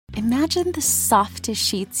Imagine the softest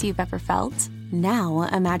sheets you've ever felt. Now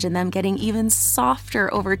imagine them getting even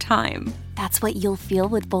softer over time. That's what you'll feel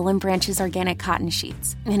with Boll & Branch's organic cotton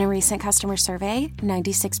sheets. In a recent customer survey,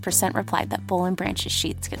 96% replied that Boll & Branch's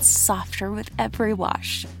sheets get softer with every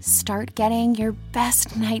wash. Start getting your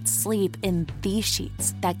best night's sleep in these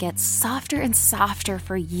sheets that get softer and softer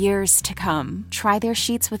for years to come. Try their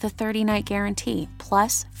sheets with a 30-night guarantee,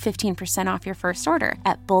 plus 15% off your first order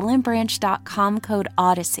at bollandbranch.com, code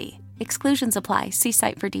Odyssey. Exclusions apply. See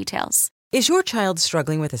site for details. Is your child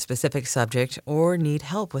struggling with a specific subject or need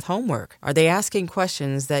help with homework? Are they asking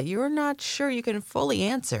questions that you're not sure you can fully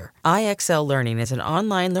answer? IXL Learning is an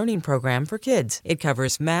online learning program for kids. It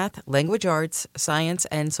covers math, language arts, science,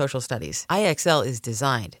 and social studies. IXL is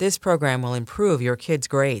designed. This program will improve your kids'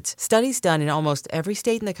 grades. Studies done in almost every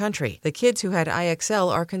state in the country. The kids who had IXL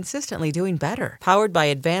are consistently doing better. Powered by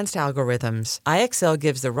advanced algorithms, IXL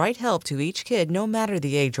gives the right help to each kid no matter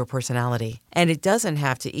the age or personality. And it doesn't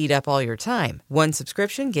have to eat up all your time. One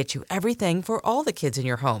subscription gets you everything for all the kids in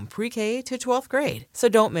your home, pre-K to 12th grade. So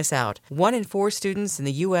don't miss out. 1 in 4 students in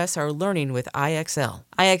the U.S. are learning with IXL.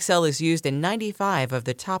 IXL is used in 95 of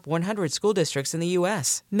the top 100 school districts in the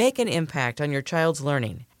U.S. Make an impact on your child's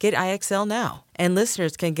learning. Get IXL now. And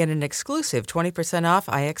listeners can get an exclusive 20% off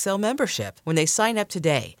IXL membership when they sign up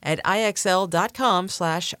today at IXL.com/audio.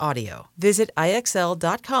 Visit IXL.com/audio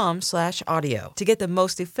to get the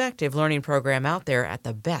most effective learning program out there at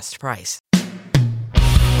the best price.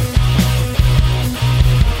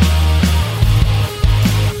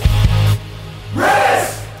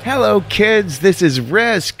 Hello, kids. This is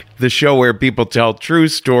Risk, the show where people tell true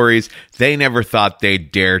stories they never thought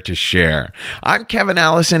they'd dare to share. I'm Kevin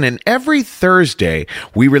Allison, and every Thursday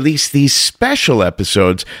we release these special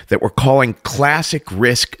episodes that we're calling Classic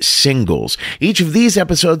Risk Singles. Each of these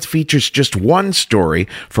episodes features just one story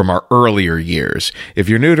from our earlier years. If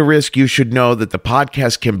you're new to Risk, you should know that the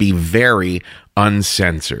podcast can be very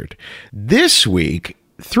uncensored. This week,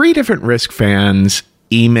 3 different Risk fans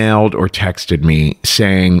emailed or texted me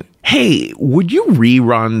saying, hey, would you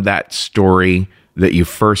rerun that story that you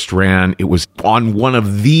first ran? It was on one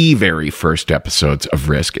of the very first episodes of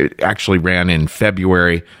Risk. It actually ran in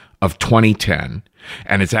February of 2010.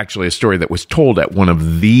 And it's actually a story that was told at one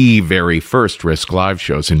of the very first Risk live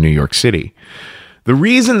shows in New York City. The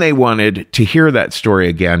reason they wanted to hear that story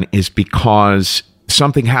again is because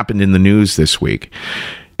something happened in the news this week.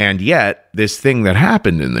 And yet, this thing that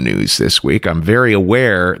happened in the news this week, I'm very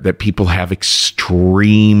aware that people have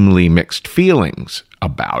extremely mixed feelings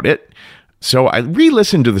about it. So I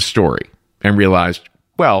re-listened to the story and realized,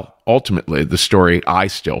 well, ultimately, the story, I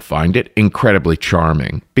still find it incredibly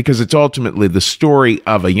charming because it's ultimately the story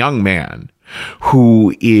of a young man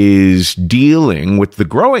who is dealing with the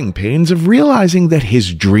growing pains of realizing that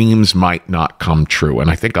his dreams might not come true.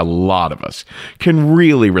 And I think a lot of us can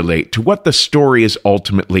really relate to what the story is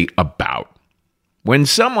ultimately about. When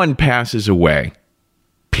someone passes away,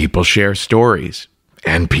 people share stories,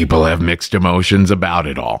 and people have mixed emotions about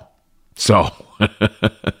it all. So,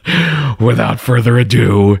 without further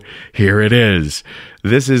ado, here it is.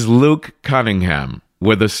 This is Luke Cunningham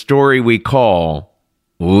with a story we call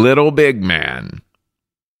Little Big Man.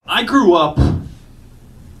 I grew up.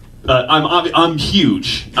 I'm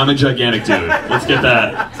huge. I'm a gigantic dude. Let's get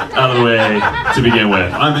that out of the way to begin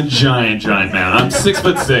with. I'm a giant man. I'm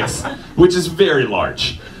 6'6", which is very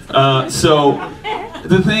large. So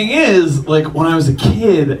the thing is, like, when I was a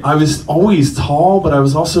kid, I was always tall, but I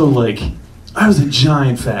was also I was a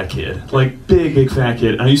giant fat kid, like big fat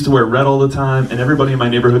kid. And I used to wear red all the time, and everybody in my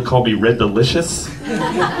neighborhood called me Red Delicious,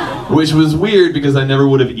 which was weird because I never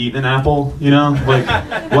would have eaten an apple, you know? Like,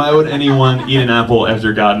 why would anyone eat an apple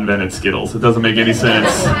after God invented Skittles? It doesn't make any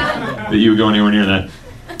sense that you would go anywhere near that.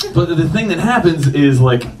 But the thing that happens is,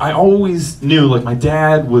 like, I always knew, like, my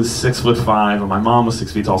dad was 6'5", and my mom was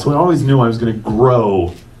 6 feet tall, so I always knew I was going to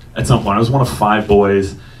grow at some point. I was one of 5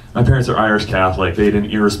 boys. My parents are Irish Catholic. They had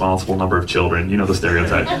an irresponsible number of children. You know the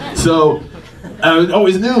stereotype. So I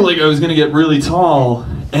always knew, like, I was going to get really tall,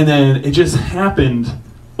 and then it just happened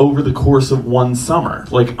over the course of one summer.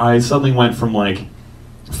 Like, I suddenly went from, like,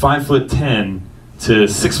 5'10" to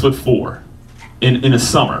 6'4" in a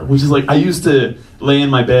summer, which is, like, I used to lay in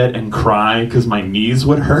my bed and cry because my knees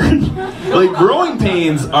would hurt. Like, growing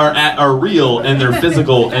pains are real, and they're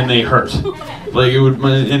physical, and they hurt. Like, it would,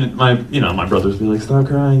 my brothers would be like, stop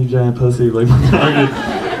crying, you giant pussy. Like,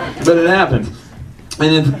 but it happened.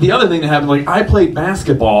 And then the other thing that happened, like, I played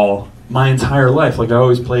basketball my entire life. Like, I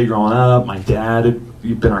always played growing up. My dad had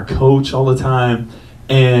been our coach all the time.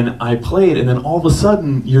 And I played, and then all of a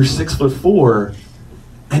sudden, you're 6'4",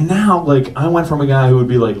 And now, like, I went from a guy who would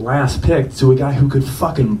be, like, last picked to a guy who could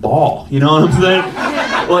fucking ball. You know what I'm saying?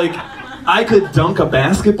 Like, I could dunk a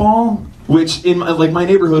basketball, which in my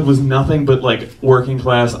neighborhood was nothing but, like, working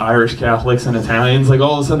class Irish Catholics and Italians. Like,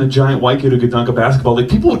 all of a sudden, a giant white kid who could dunk a basketball. Like,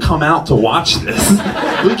 people would come out to watch this.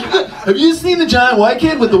 Like, have you seen the giant white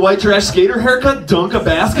kid with the white trash skater haircut dunk a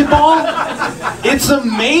basketball? It's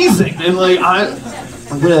amazing. And, like,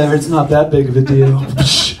 whatever, it's not that big of a deal.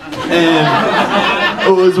 And it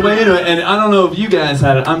was way into it, and I don't know if you guys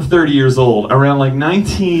had it. I'm 30 years old. Around like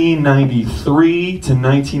 1993 to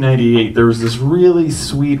 1998, there was this really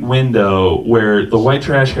sweet window where the white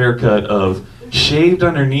trash haircut of shaved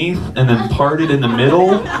underneath and then parted in the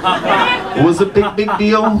middle was a big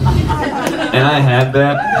deal. And I had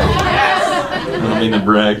that. I don't mean to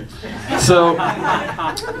brag. So,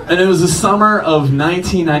 and it was the summer of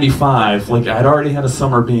 1995. Like, I'd already had a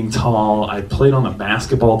summer being tall. I played on the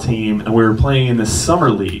basketball team, and we were playing in this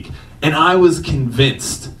summer league. And I was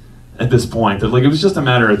convinced at this point that, like, it was just a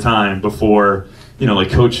matter of time before, you know,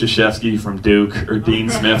 like Coach Krzyzewski from Duke or Dean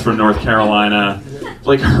Smith from North Carolina,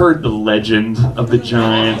 like, heard the legend of the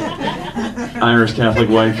giant Irish Catholic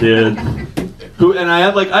white kid. And I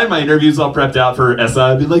had my interviews all prepped out for SI.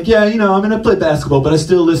 I'd be like, yeah, you know, I'm going to play basketball, but I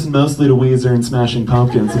still listen mostly to Weezer and Smashing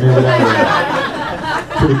Pumpkins. I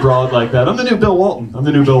mean, pretty broad like that. I'm the new Bill Walton,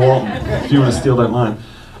 if you want to steal that line.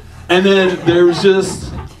 And then there was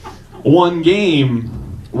just one game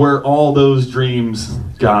where all those dreams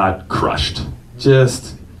got crushed.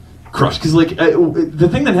 Just crushed. Because, like, the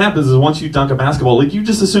thing that happens is once you dunk a basketball, like, you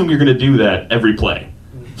just assume you're going to do that every play.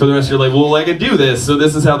 For the rest of your life, well, I can do this, so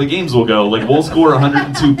this is how the games will go. Like, we'll score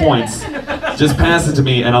 102 points. Just pass it to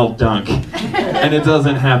me, and I'll dunk. And it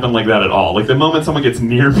doesn't happen like that at all. Like, the moment someone gets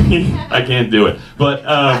near me, I can't do it. But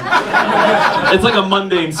it's like a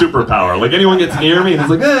mundane superpower. Like, anyone gets near me, and it's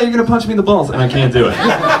like, you're going to punch me in the balls, and I can't do it.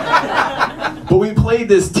 But we played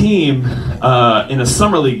this team in a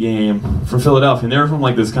summer league game for Philadelphia, and they were from,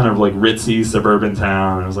 like, this kind of, like, ritzy suburban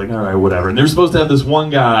town. And I was like, all right, whatever. And they were supposed to have this one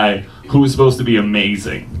guy who was supposed to be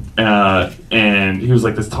amazing. And he was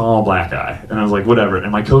like this tall black guy. And I was like, whatever.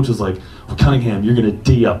 And my coach was like, well, Cunningham, you're going to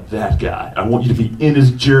D up that guy. I want you to be in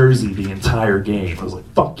his jersey the entire game. I was like,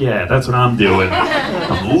 fuck yeah, that's what I'm doing.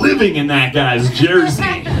 I'm living in that guy's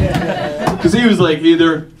jersey. Because he was like,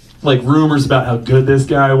 either like rumors about how good this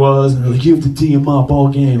guy was, and they're like, you have to D him up all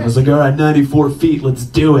game. I was like, all right, 94 feet, let's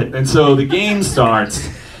do it. And so the game starts.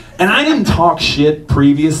 And I didn't talk shit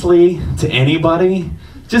previously to anybody.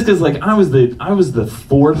 Just because, like, I was the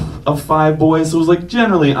fourth of five boys, so it was like,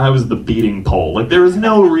 generally, I was the beating pole. Like, there was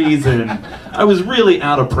no reason. I was really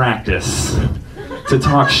out of practice to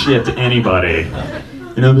talk shit to anybody.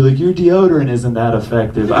 And I'd be like, your deodorant isn't that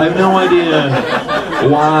effective. I have no idea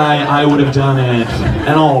why I would have done it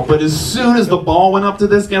at all. But as soon as the ball went up to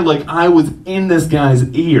this guy, like, I was in this guy's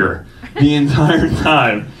ear the entire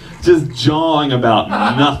time, just jawing about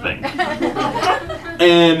nothing.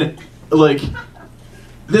 And, like,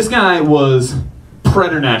 this guy was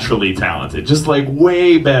preternaturally talented, just like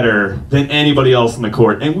way better than anybody else in the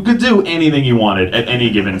court, and could do anything he wanted at any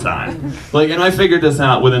given time. Like, and I figured this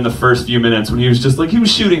out within the first few minutes when he was just like, he was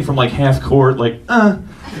shooting from like half court, like,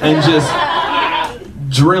 and just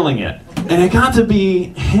drilling it. And it got to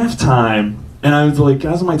be halftime, and I was like,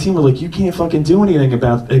 guys on my team were like, you can't fucking do anything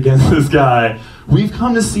against this guy. We've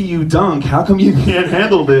come to see you dunk. How come you can't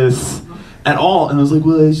handle this at all? And I was like,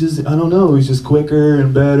 well, it's just, I don't know, he's just quicker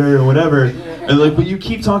and better and whatever. And like, but you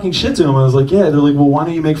keep talking shit to him. I was like, yeah. They're like, well, why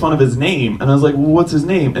don't you make fun of his name? And I was like, well, what's his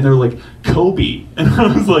name? And they're like, Kobe. And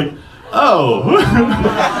I was like, oh.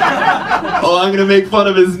 Oh, I'm gonna make fun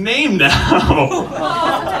of his name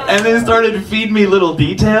now. And they started feeding me little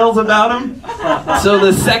details about him. So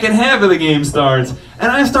the second half of the game starts,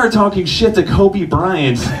 and I start talking shit to Kobe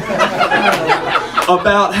Bryant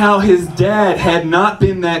about how his dad had not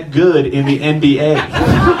been that good in the NBA.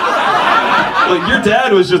 Like, your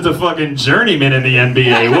dad was just a fucking journeyman in the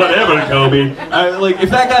NBA. Whatever, Kobe. Like, if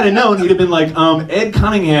that guy had known, he'd have been like, Ed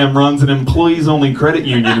Cunningham runs an employees-only credit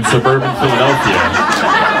union in suburban Philadelphia.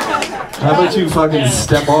 How about you fucking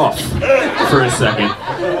step off for a second?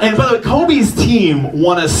 And by the way, Kobe's team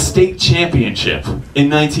won a state championship in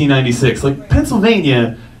 1996. Like,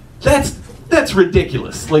 Pennsylvania, that's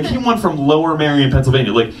ridiculous. Like, he won from Lower Merion,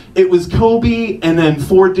 Pennsylvania. Like, it was Kobe and then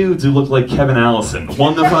four dudes who looked like Kevin Allison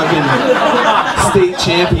won the fucking state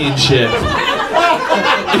championship.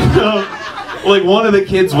 You know, like, one of the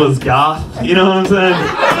kids was goth, you know what I'm saying?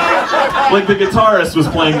 Like, the guitarist was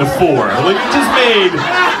playing the four. Like, it just made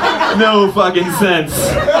no fucking sense.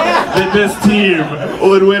 that this team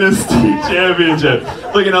would win a state championship.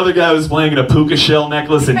 Like another guy was playing in a puka shell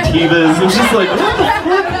necklace and Tevas. It was just like, what the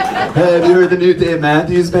fuck? Hey, have you heard the new Dave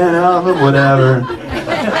Matthews Band album? Whatever.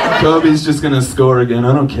 Kobe's just gonna score again.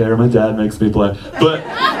 I don't care. My dad makes me play. But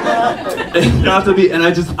you have to be, and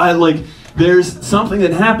I like, there's something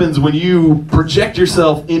that happens when you project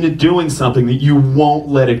yourself into doing something that you won't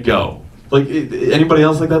let it go. Like, anybody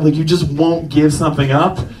else like that? Like, you just won't give something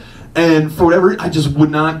up. And for whatever, I just would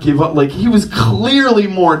not give up. Like, he was clearly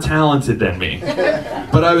more talented than me.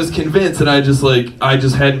 But I was convinced that I just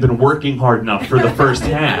hadn't been working hard enough for the first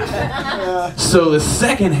half. So the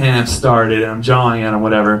second half started, and I'm jawing at him,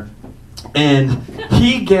 whatever. And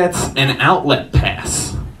he gets an outlet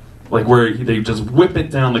pass. Like, where they just whip it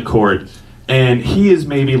down the court. And he is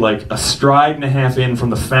maybe like a stride and a half in from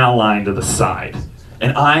the foul line to the side.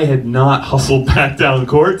 And I had not hustled back down the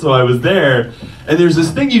court, so I was there. And there's this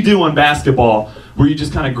thing you do on basketball where you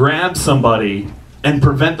just kind of grab somebody and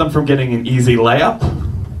prevent them from getting an easy layup.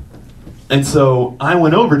 And so I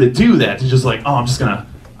went over to do that, to just like, oh, I'm just going to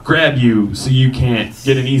grab you so you can't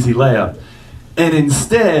get an easy layup. And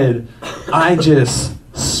instead, I just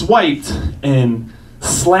swiped and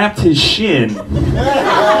slapped his shin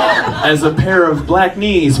as a pair of black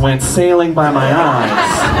knees went sailing by my eyes.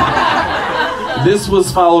 This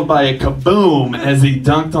was followed by a kaboom as he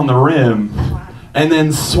dunked on the rim, and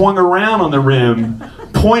then swung around on the rim,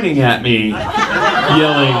 pointing at me,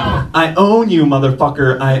 yelling, "I own you,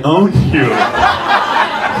 motherfucker, I own you."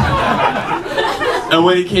 And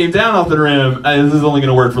when he came down off the rim, this is only going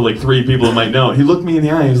to work for like 3 people who might know it, he looked me in the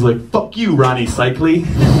eye and he was like, "Fuck you, Ronnie Cycli."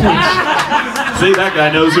 See, that guy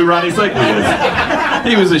knows who Ronnie Cycli is.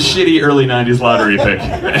 He was a shitty early 90s lottery pick.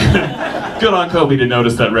 Good on Kobe to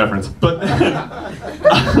notice that reference. But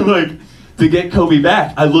like, to get Kobe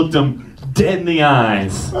back, I looked him dead in the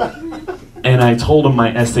eyes and I told him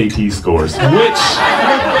my SAT scores, which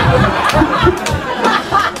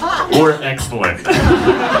were excellent.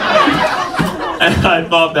 And I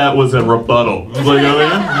thought that was a rebuttal. I was like, oh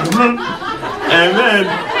yeah? And then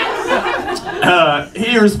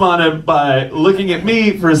he responded by looking at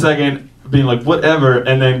me for a second, being like, whatever,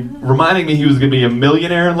 and then reminding me he was going to be a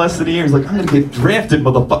millionaire in less than a year. He's like, I'm going to get drafted,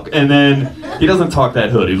 motherfucker. And then he doesn't talk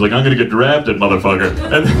that hood. He's like, I'm going to get drafted, motherfucker.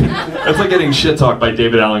 And that's like getting shit talked by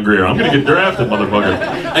David Alan Grier. I'm going to get drafted, motherfucker.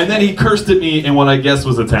 And then he cursed at me in what I guess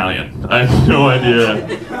was Italian. I have no idea.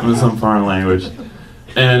 It was some foreign language.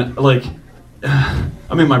 And like,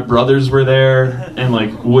 I mean, my brothers were there and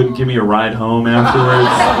like wouldn't give me a ride home afterwards.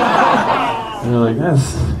 They're like,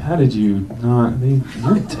 how did you not,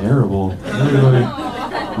 you're terrible.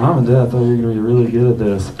 Mom and Dad thought you were going to be really good at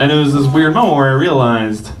this. And it was this weird moment where I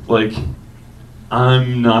realized, like,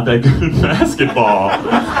 I'm not that good at basketball.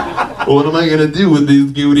 What am I going to do with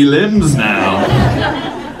these goody limbs now?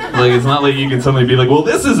 Like, it's not like you can suddenly be like, well,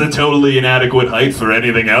 this is a totally inadequate height for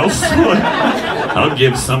anything else. I'll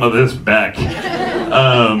give some of this back.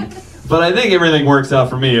 But I think everything works out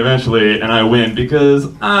for me eventually, and I win because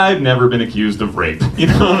I've never been accused of rape. You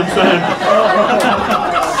know what I'm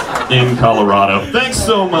saying? In Colorado. Thanks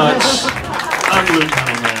so much. I'm Luke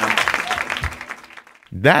Cunningham.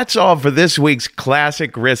 That's all for this week's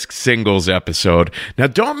Classic Risk Singles episode. Now,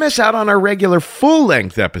 don't miss out on our regular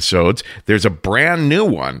full-length episodes. There's a brand new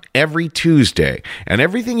one every Tuesday, and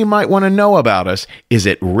everything you might want to know about us is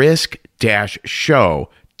at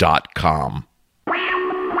risk-show.com.